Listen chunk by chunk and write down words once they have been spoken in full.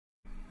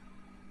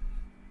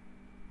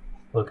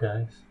Hello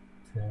guys,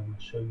 today I'm going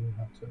to show you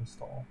how to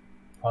install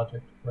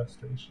Project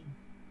Restoration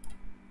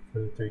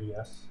for the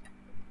 3DS.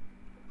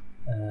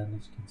 And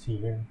as you can see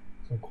here,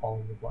 some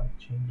quality of life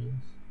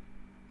changes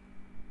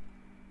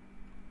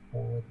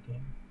for the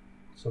game.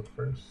 So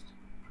first,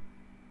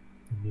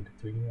 you need a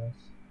 3DS,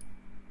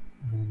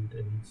 and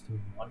it needs to be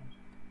modded.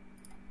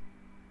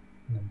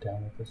 And then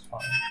download this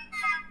file.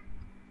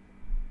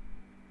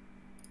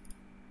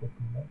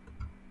 Open it up,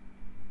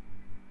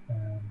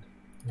 and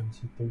you can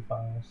see 3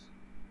 files.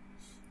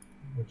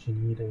 What you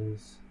need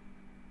is,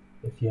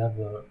 if you have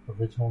the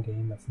original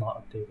game that's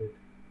not updated,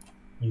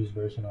 use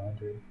version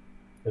 100.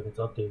 If it's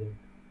updated,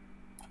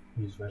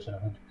 use version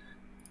 100.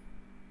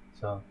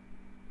 So,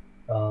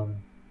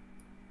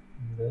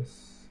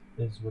 this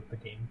is with the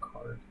game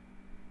card.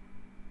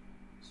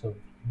 So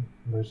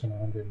version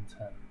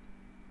 110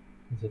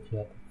 is if you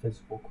have the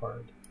physical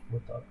card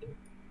with the update.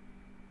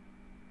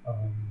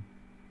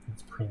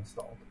 It's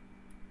pre-installed.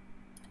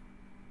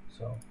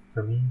 So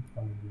for me,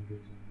 I'm going to be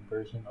using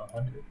version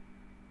 100.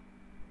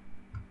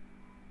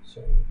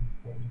 So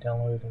what we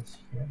downloaded is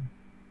here,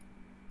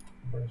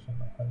 version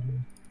 100.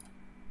 It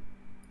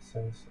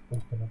says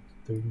open up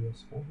the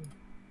 3DS folder.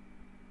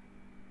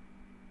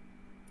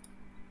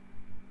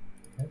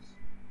 Yes.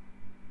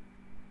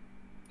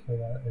 Okay,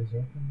 that is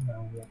open.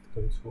 Now we have to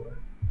go to our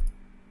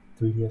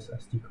 3DS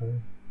SD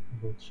card,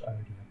 which I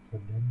already have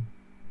plugged in.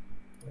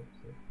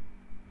 Okay.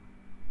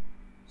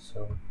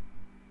 So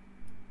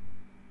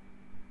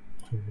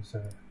here's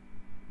our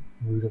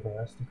root of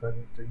our SD card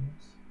with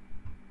 3DS.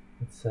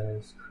 It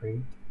says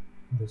create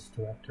this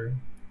directory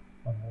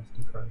on our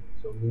SD card.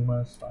 So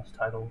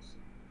LUMA/titles/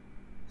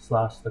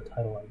 the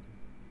title ID.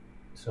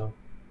 So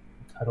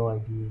the title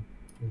ID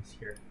is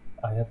here.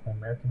 I have my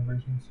American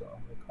version, so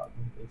I'm going to copy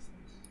and paste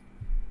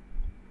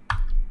this.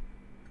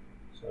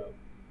 So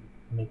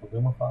make a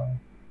Luma file.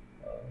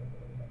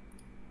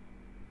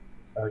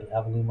 I already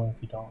have a Luma.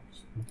 If you don't,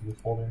 just make a new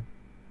folder.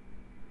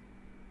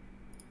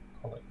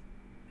 Call it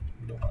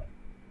Luma,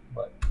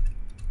 but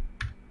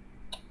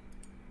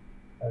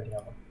I already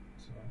have one.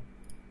 So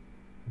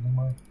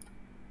Luma.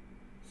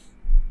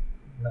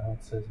 Now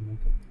it says make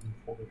a new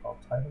folder called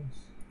titles.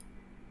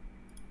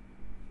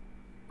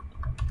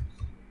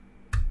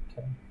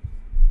 Okay.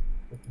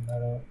 Open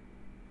that up.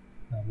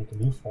 Now make a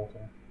new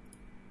folder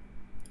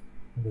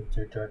with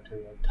your directory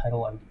of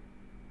title ID.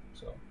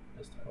 So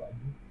this title ID,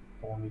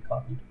 the one we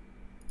copied.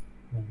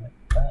 Name it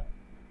that.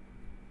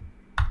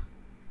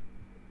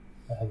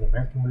 I have the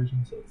American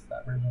version, so it's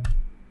that version.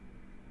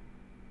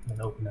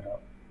 Then open it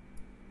up.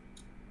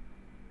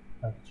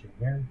 Now that you're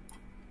here,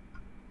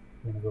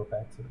 you're going to go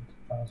back to the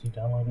files you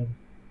downloaded,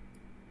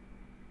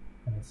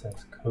 and it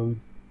says code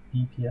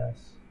bps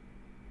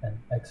and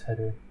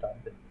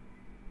xheader.bin.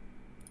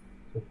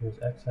 So here's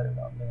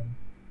xheader.bin,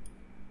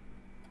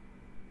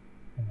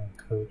 and then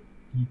code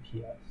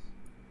bps.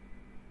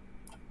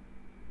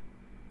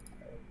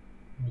 Alright,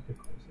 we could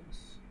close this.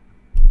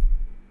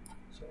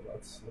 So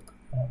let's look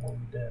at what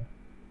we did.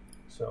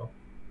 So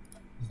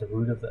this is the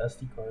root of the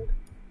SD card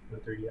for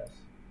the 3DS.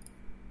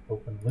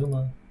 Open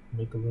Luma,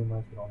 make a Luma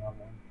if you don't have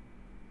one.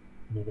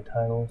 Make a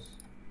titles,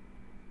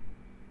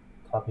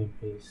 copy and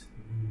paste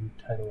the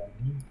title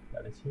ID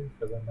that is here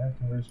for the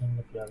American version.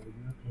 If you have the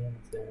European,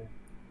 it's there.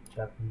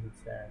 Japanese,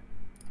 it's there.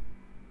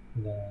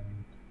 And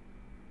then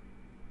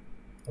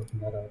open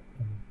that up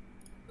and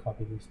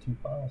copy these 2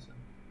 files in.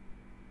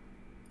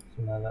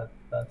 So now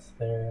that's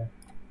there,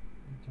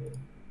 we can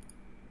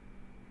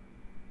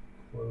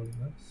close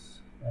this,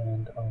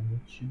 and I'll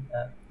meet you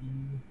at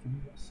the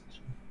 3DS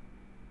session.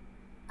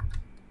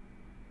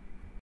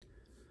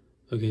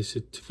 Okay, so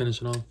to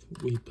finish it off,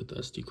 we put the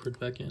SD card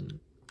back in.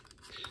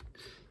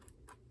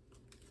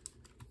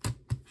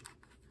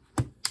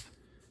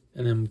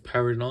 And then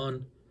power it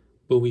on,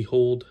 but we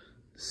hold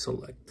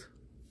select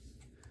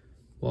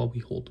while we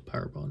hold the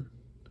power button.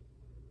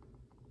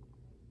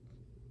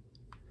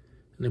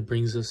 And it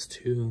brings us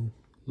to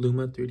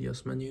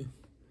Luma3DS menu.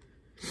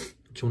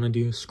 What you want to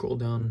do is scroll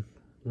down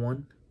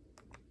 1,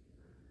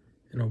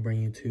 and it'll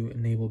bring you to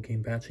enable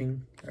game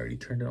batching. I already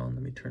turned it on.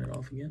 Let me turn it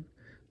off again.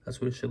 That's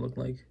what it should look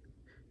like.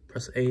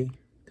 Press A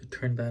to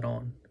turn that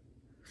on.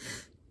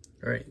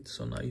 Alright,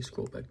 so now you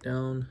scroll back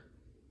down,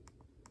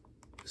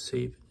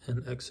 save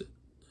and exit,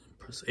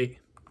 press A.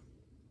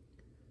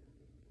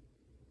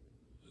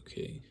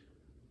 Okay,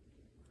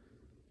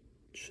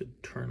 it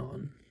should turn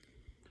on.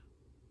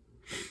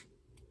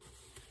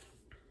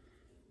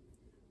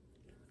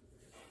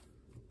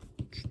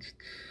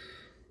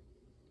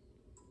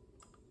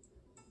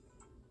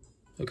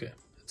 Okay,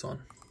 it's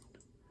on.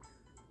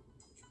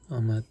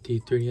 I'm at the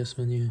 3DS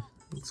menu.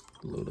 Let's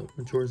load up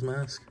Majora's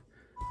Mask.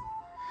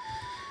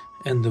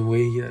 And the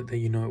way that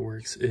you know it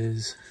works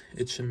is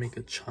it should make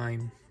a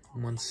chime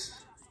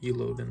once you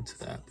load into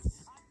the app.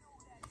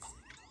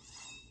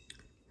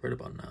 Right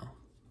about now.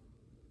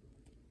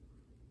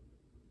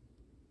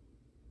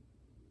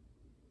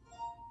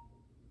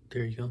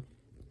 There you go.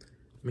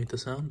 Make the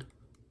sound.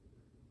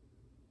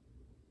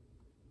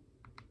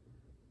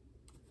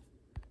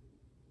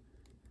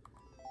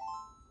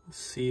 Let's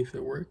see if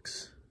it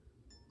works.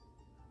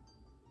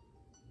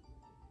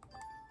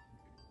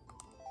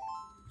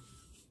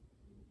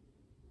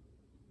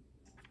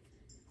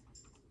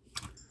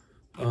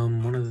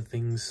 One of the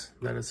things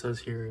that it says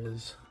here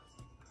is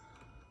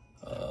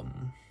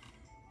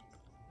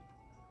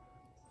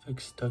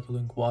fix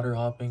Decalink water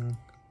hopping,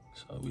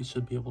 so we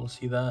should be able to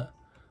see that,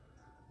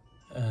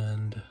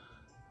 and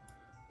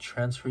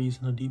transfer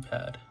using a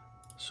D-pad.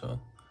 So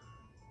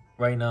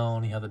right now I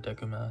only have the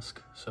Deco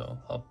mask, so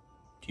I'll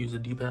use a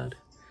D-pad.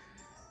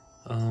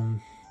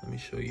 Let me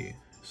show you.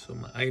 So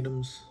my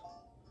items,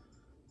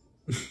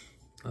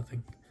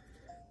 nothing.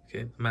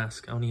 Okay, the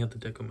mask, I only have the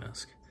Deco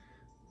mask,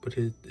 but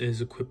it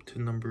is equipped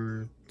to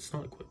number, it's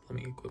not equipped, let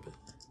me equip it.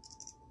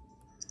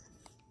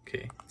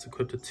 Okay, it's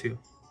equipped to 2,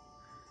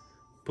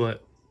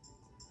 but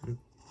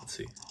let's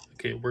see.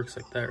 Okay, it works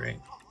like that,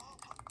 right?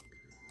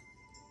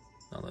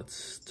 Now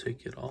let's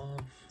take it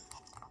off.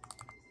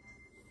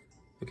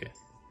 Okay,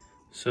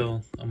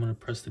 so I'm gonna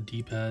press the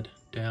D-pad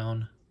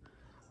down,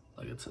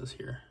 like it says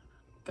here,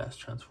 fast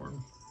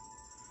transform.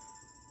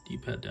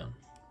 D-pad down.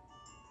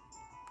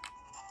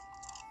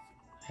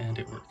 And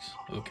it works.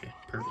 Okay,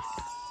 perfect.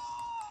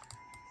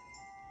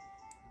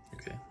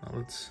 Okay, now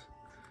let's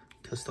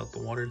test out the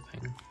water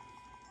thing.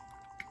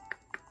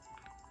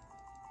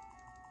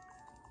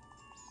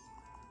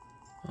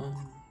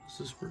 Does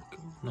this work?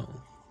 No.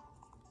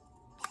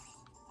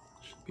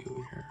 It should be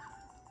over here.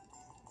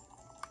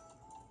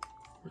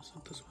 Or is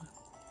it this way?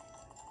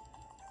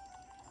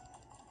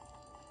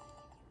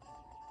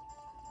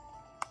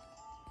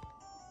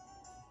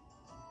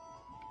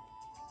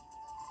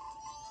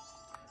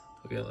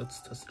 Okay,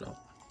 let's test it out.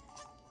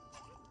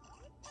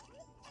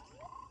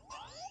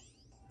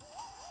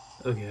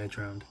 Okay, I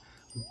drowned.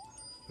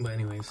 But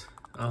anyways,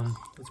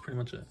 that's pretty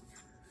much it.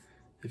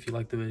 If you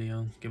liked the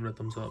video, give it a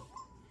thumbs up.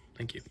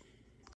 Thank you.